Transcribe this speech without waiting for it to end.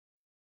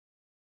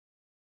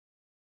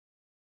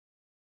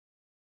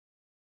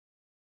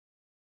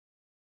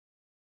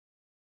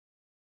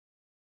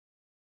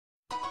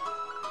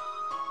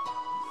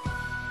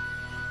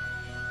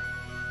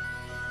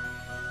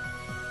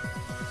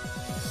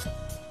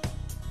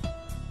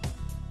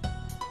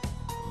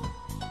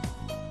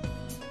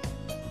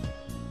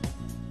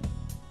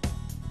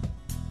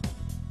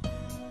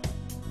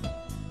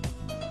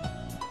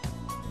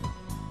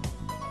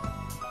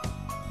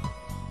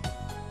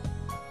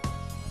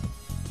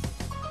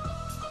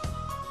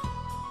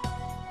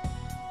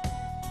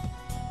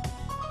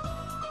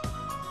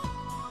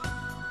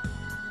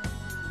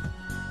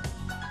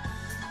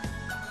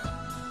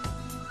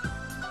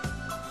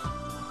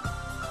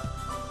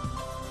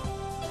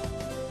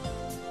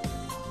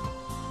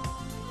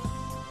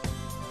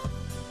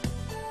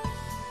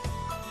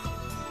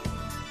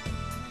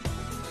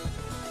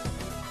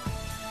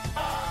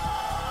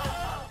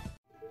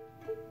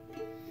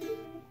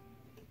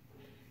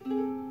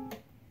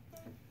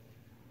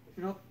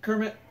You know,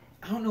 Kermit,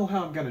 I don't know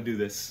how I'm gonna do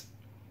this.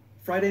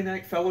 Friday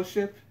night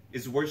fellowship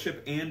is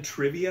worship and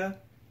trivia.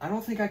 I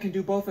don't think I can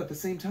do both at the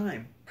same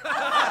time.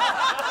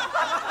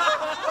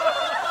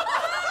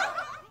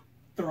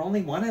 They're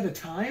only one at a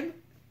time?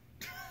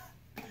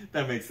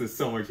 That makes this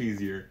so much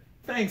easier.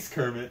 Thanks,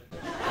 Kermit.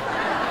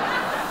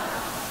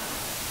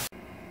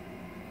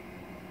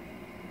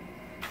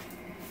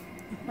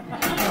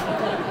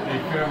 Hey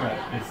Kermit,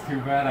 it's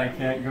too bad I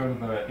can't go to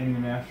the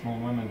International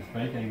Women's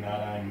Baking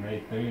Night on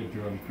May 3rd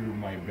to improve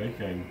my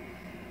baking.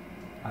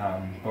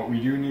 But we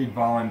do need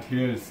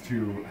volunteers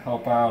to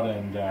help out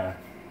and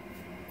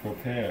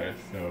prepare,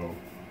 so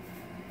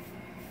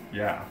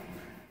yeah.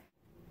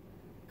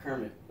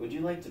 Kermit, would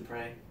you like to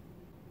pray?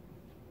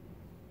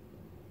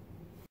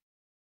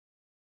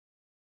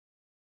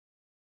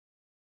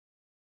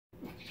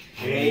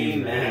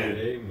 Amen.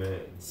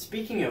 Amen.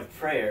 Speaking of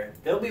prayer,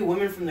 there'll be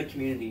women from the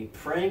community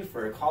praying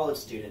for college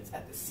students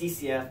at the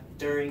CCF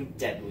during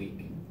Dead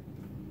Week.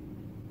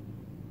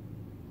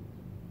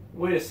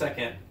 Wait a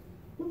second.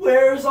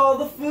 Where's all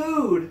the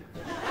food?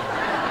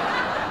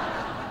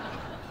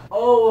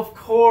 Oh, of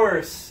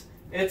course.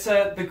 It's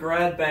at the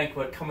grad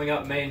banquet coming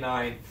up May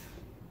 9th.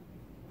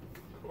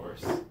 Of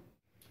course.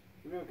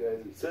 You know,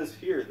 guys, it says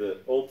here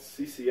that old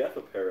CCF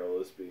apparel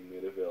is being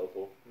made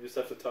available. You just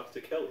have to talk to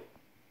Kelly.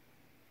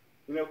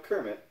 You know,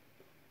 Kermit,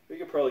 we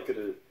could probably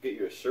get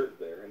you a shirt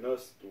there. I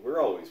noticed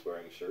we're always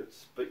wearing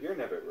shirts, but you're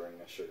never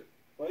wearing a shirt.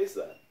 Why is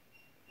that?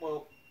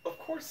 Well, of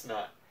course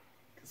not.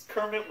 Because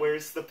Kermit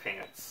wears the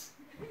pants.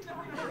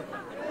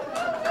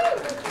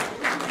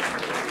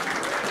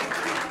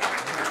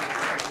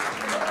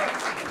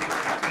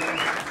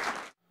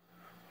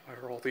 Why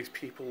are all these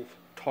people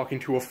talking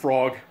to a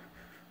frog?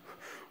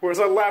 Where's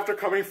that laughter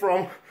coming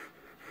from?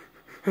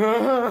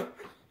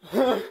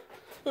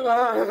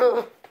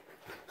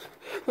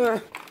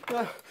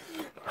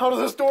 How does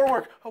this door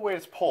work? Oh wait,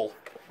 it's pull.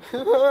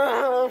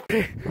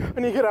 Okay, I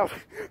need to get out.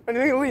 I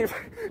need to leave.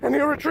 I need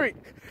to retreat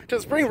to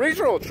the Spring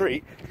Regional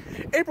Retreat,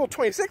 April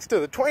 26th to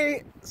the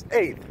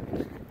 28th.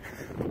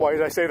 Why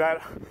did I say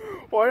that?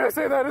 Why did I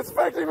say that? It's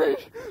affecting me.